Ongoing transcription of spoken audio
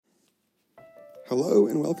Hello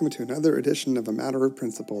and welcome to another edition of A Matter of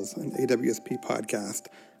Principles, an AWSP podcast.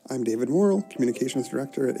 I'm David Morrill, Communications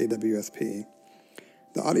Director at AWSP.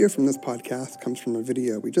 The audio from this podcast comes from a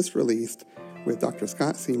video we just released with Dr.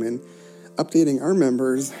 Scott Seaman updating our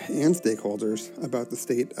members and stakeholders about the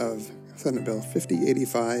state of Senate Bill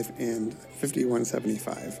 5085 and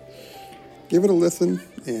 5175. Give it a listen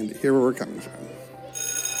and hear where we're coming from.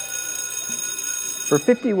 For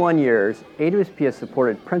 51 years, AWSP has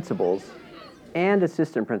supported principals and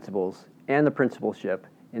assistant principals and the principalship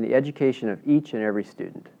in the education of each and every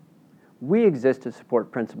student. We exist to support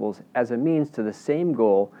principals as a means to the same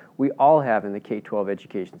goal we all have in the K-12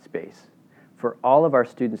 education space, for all of our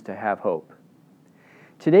students to have hope.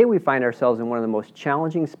 Today we find ourselves in one of the most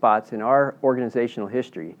challenging spots in our organizational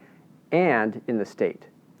history and in the state,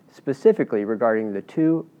 specifically regarding the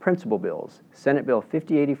two principal bills, Senate Bill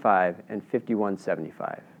 5085 and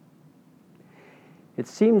 5175. It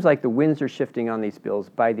seems like the winds are shifting on these bills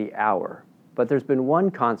by the hour, but there's been one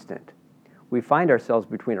constant. We find ourselves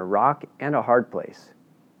between a rock and a hard place.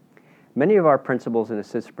 Many of our principals and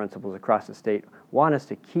assistant principals across the state want us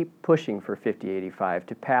to keep pushing for 5085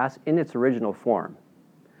 to pass in its original form.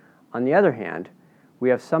 On the other hand, we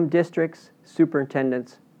have some districts,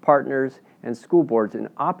 superintendents, partners, and school boards in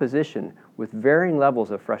opposition with varying levels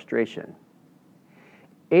of frustration.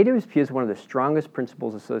 AWSP is one of the strongest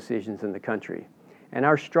principals associations in the country, and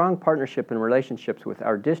our strong partnership and relationships with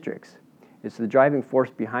our districts is the driving force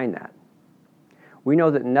behind that. We know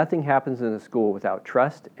that nothing happens in the school without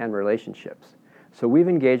trust and relationships, so we've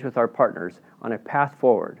engaged with our partners on a path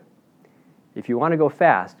forward. If you want to go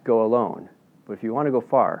fast, go alone, but if you want to go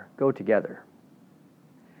far, go together.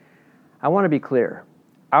 I want to be clear.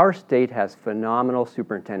 Our state has phenomenal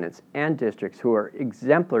superintendents and districts who are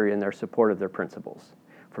exemplary in their support of their principals,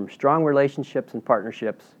 from strong relationships and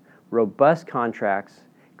partnerships, robust contracts,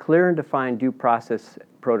 clear and defined due process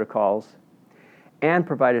protocols, and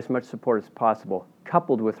provide as much support as possible,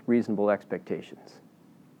 coupled with reasonable expectations.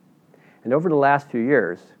 And over the last few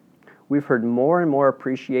years, we've heard more and more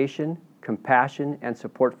appreciation, compassion, and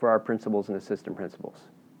support for our principals and assistant principals.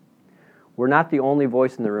 We're not the only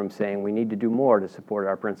voice in the room saying we need to do more to support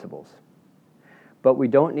our principals. But we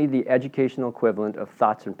don't need the educational equivalent of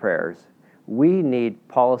thoughts and prayers. We need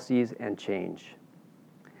policies and change.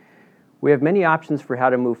 We have many options for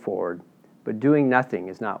how to move forward, but doing nothing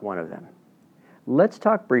is not one of them. Let's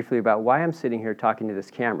talk briefly about why I'm sitting here talking to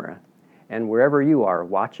this camera and wherever you are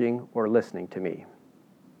watching or listening to me.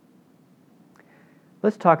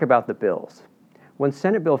 Let's talk about the bills. When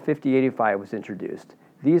Senate Bill 5085 was introduced,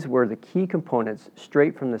 these were the key components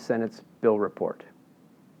straight from the Senate's bill report.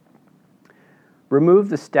 Remove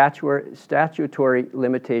the statutory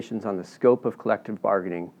limitations on the scope of collective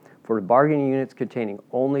bargaining for bargaining units containing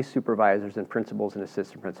only supervisors and principals and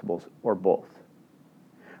assistant principals, or both.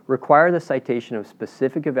 Require the citation of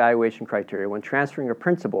specific evaluation criteria when transferring a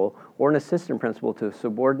principal or an assistant principal to a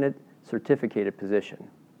subordinate certificated position.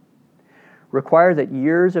 Require that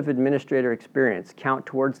years of administrator experience count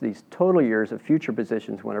towards these total years of future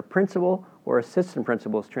positions when a principal or assistant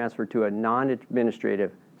principal is transferred to a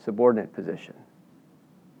non-administrative subordinate position.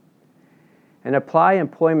 And apply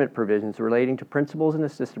employment provisions relating to principals and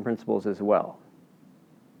assistant principals as well.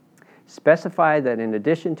 Specify that in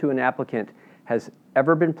addition to an applicant has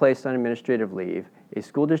ever been placed on administrative leave, a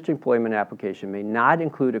school district employment application may not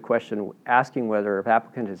include a question asking whether an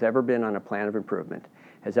applicant has ever been on a plan of improvement,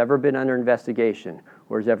 has ever been under investigation,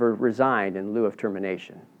 or has ever resigned in lieu of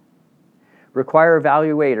termination. Require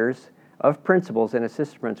evaluators of principals and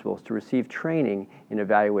assistant principals to receive training in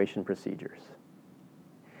evaluation procedures.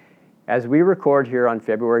 As we record here on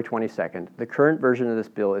February 22nd, the current version of this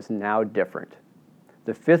bill is now different.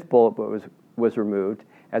 The fifth bullet was removed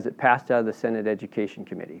as it passed out of the Senate Education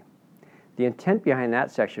Committee. The intent behind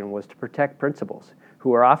that section was to protect principals,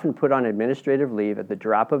 who are often put on administrative leave at the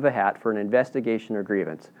drop of a hat for an investigation or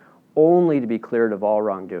grievance, only to be cleared of all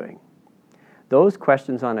wrongdoing. Those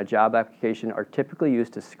questions on a job application are typically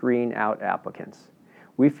used to screen out applicants.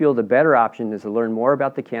 We feel the better option is to learn more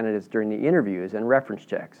about the candidates during the interviews and reference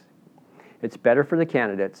checks. It's better for the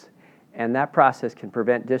candidates, and that process can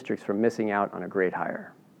prevent districts from missing out on a great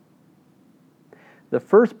hire. The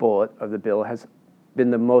first bullet of the bill has been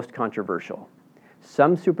the most controversial.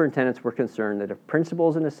 Some superintendents were concerned that if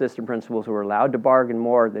principals and assistant principals were allowed to bargain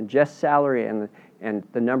more than just salary and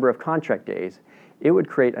the number of contract days, it would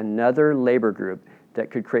create another labor group that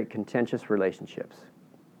could create contentious relationships.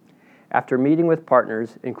 After meeting with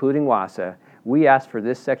partners, including WASA, we asked for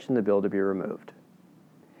this section of the bill to be removed.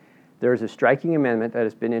 There is a striking amendment that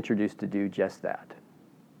has been introduced to do just that.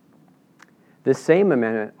 This same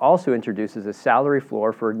amendment also introduces a salary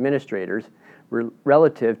floor for administrators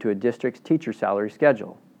relative to a district's teacher salary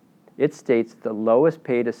schedule. It states the lowest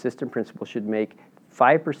paid assistant principal should make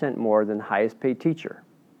 5% more than the highest paid teacher.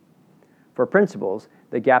 For principals,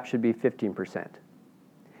 the gap should be 15%.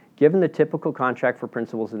 Given the typical contract for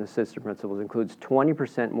principals and assistant principals includes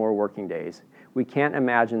 20% more working days, we can't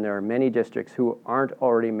imagine there are many districts who aren't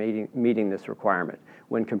already meeting this requirement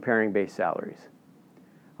when comparing base salaries.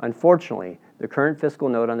 Unfortunately, the current fiscal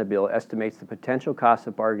note on the bill estimates the potential cost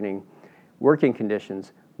of bargaining working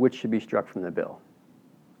conditions, which should be struck from the bill.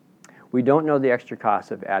 We don't know the extra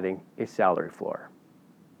cost of adding a salary floor.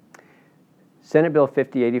 Senate Bill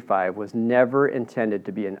 5085 was never intended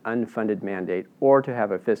to be an unfunded mandate or to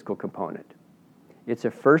have a fiscal component. It's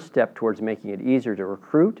a first step towards making it easier to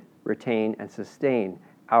recruit, retain, and sustain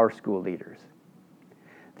our school leaders.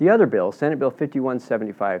 The other bill, Senate Bill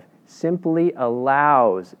 5175, simply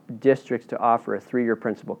allows districts to offer a 3-year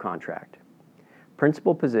principal contract.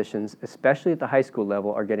 Principal positions, especially at the high school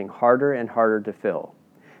level, are getting harder and harder to fill.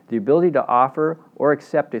 The ability to offer or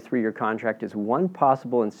accept a 3-year contract is one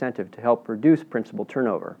possible incentive to help reduce principal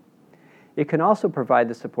turnover. It can also provide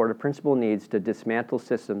the support a principal needs to dismantle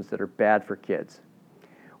systems that are bad for kids.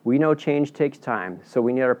 We know change takes time, so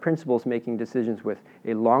we need our principals making decisions with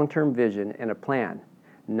a long-term vision and a plan,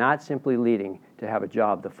 not simply leading to have a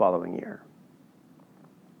job the following year.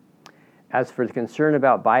 As for the concern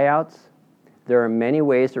about buyouts, there are many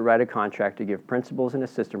ways to write a contract to give principals and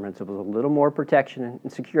assistant principals a little more protection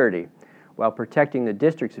and security while protecting the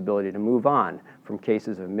district's ability to move on from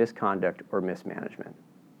cases of misconduct or mismanagement.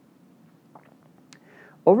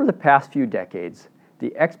 Over the past few decades,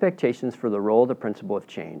 the expectations for the role of the principal have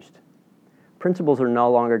changed. Principals are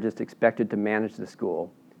no longer just expected to manage the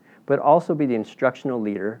school, but also be the instructional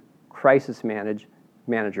leader, crisis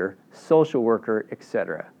manager, social worker,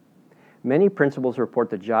 etc. Many principals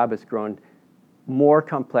report the job has grown more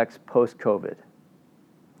complex post-COVID.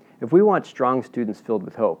 If we want strong students filled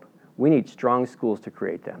with hope, we need strong schools to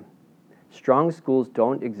create them. Strong schools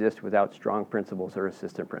don't exist without strong principals or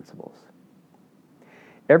assistant principals.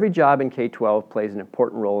 Every job in K-12 plays an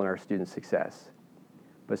important role in our students' success.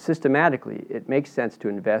 But systematically, it makes sense to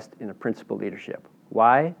invest in a principal leadership.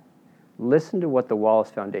 Why? Listen to what the Wallace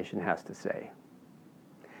Foundation has to say.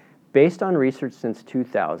 Based on research since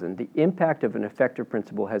 2000, the impact of an effective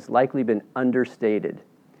principal has likely been understated,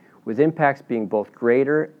 with impacts being both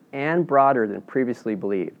greater and broader than previously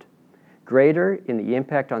believed. Greater in the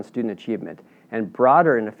impact on student achievement, and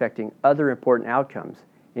broader in affecting other important outcomes,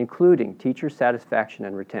 including teacher satisfaction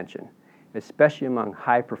and retention, especially among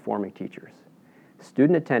high-performing teachers,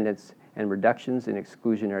 student attendance, and reductions in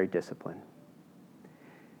exclusionary discipline.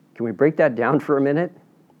 Can we break that down for a minute?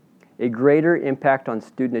 A greater impact on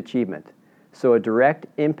student achievement, so a direct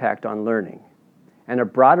impact on learning, and a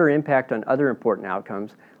broader impact on other important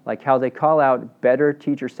outcomes, like how they call out better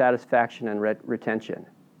teacher satisfaction and retention.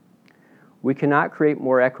 We cannot create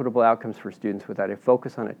more equitable outcomes for students without a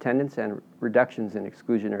focus on attendance and reductions in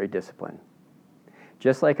exclusionary discipline.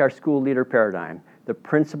 Just like our school leader paradigm, the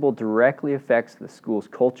principal directly affects the school's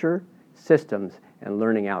culture, systems, and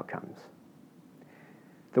learning outcomes.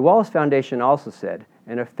 The Wallace Foundation also said,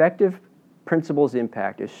 an effective principal's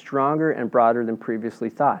impact is stronger and broader than previously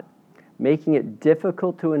thought, making it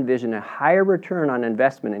difficult to envision a higher return on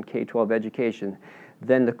investment in K-12 education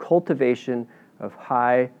than the cultivation of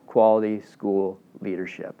high-quality school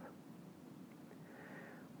leadership.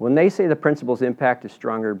 When they say the principal's impact is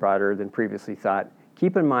stronger and broader than previously thought,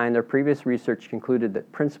 keep in mind their previous research concluded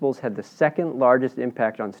that principals had the second largest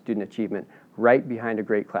impact on student achievement, right behind a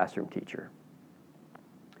great classroom teacher.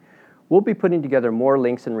 We'll be putting together more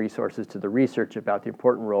links and resources to the research about the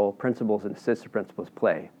important role principals and assistant principals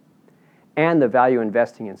play, and the value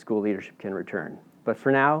investing in school leadership can return. But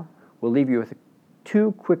for now, we'll leave you with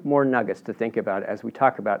 2 quick more nuggets to think about as we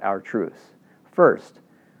talk about our truths. First,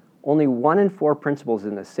 only 1 in 4 principals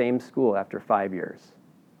in the same school after 5 years.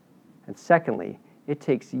 And secondly, it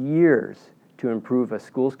takes years to improve a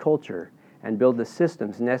school's culture and build the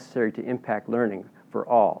systems necessary to impact learning for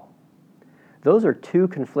all. Those are 2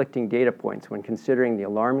 conflicting data points when considering the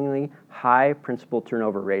alarmingly high principal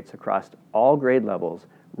turnover rates across all grade levels,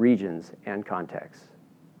 regions, and contexts.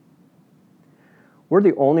 We're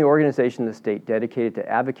the only organization in the state dedicated to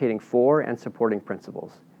advocating for and supporting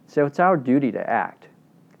principals, so it's our duty to act.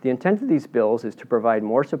 The intent of these bills is to provide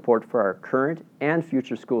more support for our current and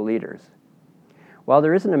future school leaders. While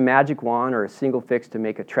there isn't a magic wand or a single fix to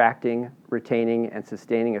make attracting, retaining, and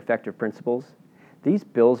sustaining effective principals, these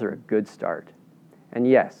bills are a good start. And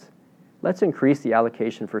yes, let's increase the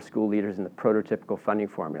allocation for school leaders in the prototypical funding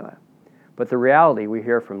formula. But the reality we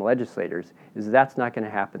hear from legislators is that's not going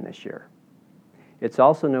to happen this year. It's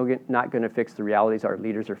also not going to fix the realities our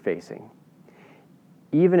leaders are facing.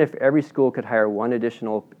 Even if every school could hire one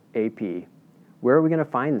additional AP, where are we going to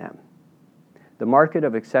find them? The market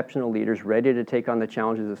of exceptional leaders ready to take on the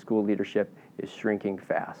challenges of school leadership is shrinking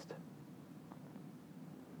fast.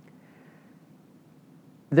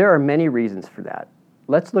 There are many reasons for that.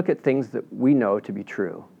 Let's look at things that we know to be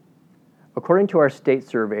true. According to our state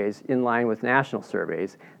surveys, in line with national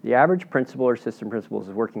surveys, the average principal or assistant principal is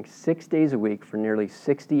working 6 days a week for nearly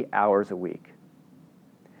 60 hours a week.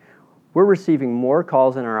 We're receiving more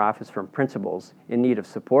calls in our office from principals in need of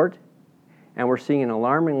support, and we're seeing an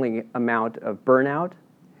alarming amount of burnout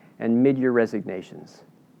and mid-year resignations.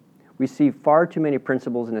 We see far too many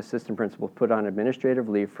principals and assistant principals put on administrative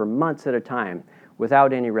leave for months at a time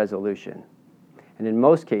without any resolution. And in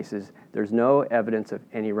most cases, there's no evidence of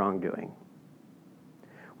any wrongdoing.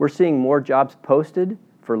 We're seeing more jobs posted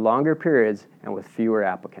for longer periods and with fewer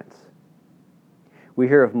applicants. We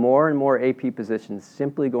hear of more and more AP positions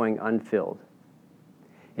simply going unfilled.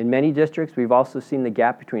 In many districts, we've also seen the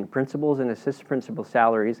gap between principals and assistant principal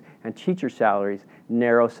salaries and teacher salaries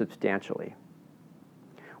narrow substantially.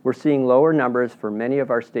 We're seeing lower numbers for many of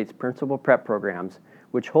our state's principal prep programs,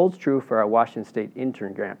 which holds true for our Washington State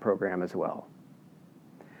Intern Grant program as well.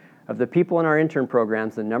 Of the people in our intern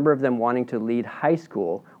programs, the number of them wanting to lead high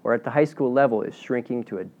school or at the high school level is shrinking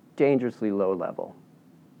to a dangerously low level.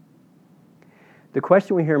 The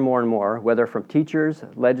question we hear more and more, whether from teachers,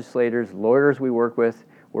 legislators, lawyers we work with,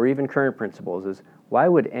 or even current principals, is why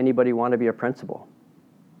would anybody want to be a principal?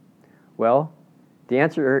 Well, the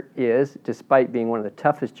answer is, despite being one of the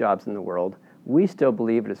toughest jobs in the world, we still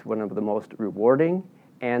believe it is one of the most rewarding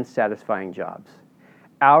and satisfying jobs.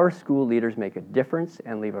 Our school leaders make a difference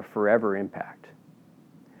and leave a forever impact.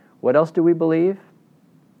 What else do we believe?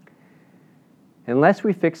 Unless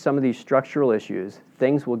we fix some of these structural issues,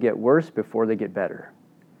 things will get worse before they get better.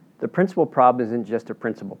 The principal problem isn't just a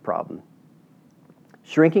principal problem.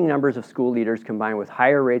 Shrinking numbers of school leaders combined with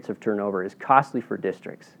higher rates of turnover is costly for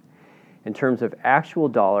districts in terms of actual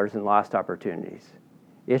dollars and lost opportunities.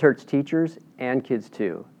 It hurts teachers and kids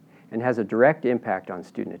too, and has a direct impact on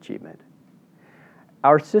student achievement.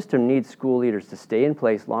 Our system needs school leaders to stay in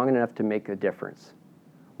place long enough to make a difference.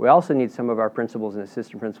 We also need some of our principals and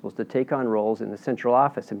assistant principals to take on roles in the central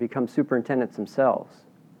office and become superintendents themselves.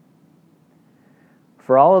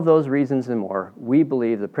 For all of those reasons and more, we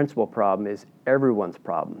believe the principal problem is everyone's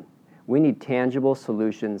problem. We need tangible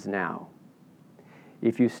solutions now.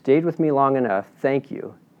 If you stayed with me long enough, thank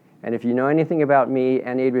you. And if you know anything about me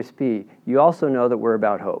and AWSP, you also know that we're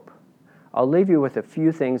about hope. I'll leave you with a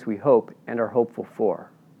few things we hope and are hopeful for.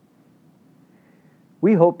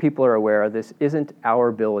 We hope people are aware this isn't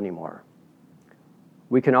our bill anymore.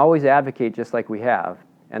 We can always advocate just like we have,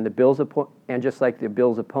 and just like the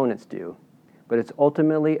bill's opponents do, but it's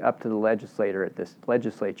ultimately up to the legislature at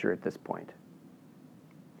this point.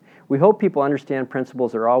 We hope people understand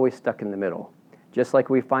principals are always stuck in the middle, just like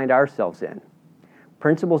we find ourselves in.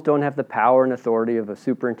 Principals don't have the power and authority of a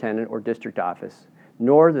superintendent or district office,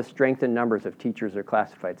 nor the strength and numbers of teachers or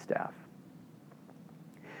classified staff.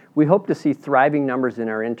 We hope to see thriving numbers in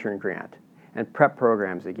our intern grant and prep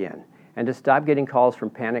programs again, and to stop getting calls from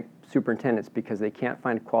panicked superintendents because they can't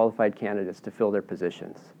find qualified candidates to fill their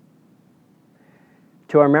positions.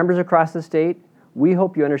 To our members across the state, we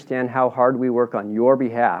hope you understand how hard we work on your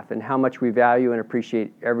behalf and how much we value and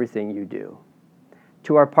appreciate everything you do.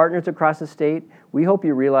 To our partners across the state, we hope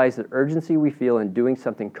you realize the urgency we feel in doing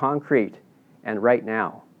something concrete and right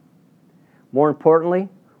now. More importantly,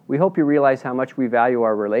 we hope you realize how much we value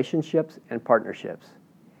our relationships and partnerships.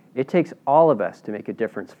 It takes all of us to make a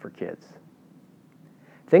difference for kids.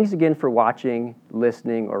 Thanks again for watching,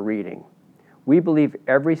 listening, or reading. We believe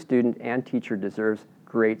every student and teacher deserves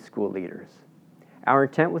great school leaders. Our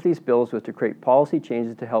intent with these bills was to create policy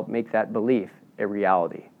changes to help make that belief a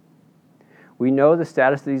reality. We know the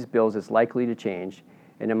status of these bills is likely to change,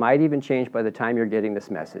 and it might even change by the time you're getting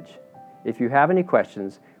this message. If you have any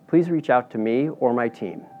questions, please reach out to me or my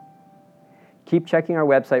team. Keep checking our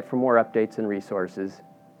website for more updates and resources.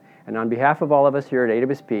 And on behalf of all of us here at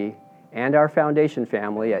AWSP and our foundation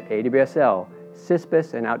family at AWSL,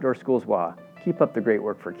 CISPS, and Outdoor Schools WA, keep up the great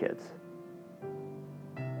work for kids.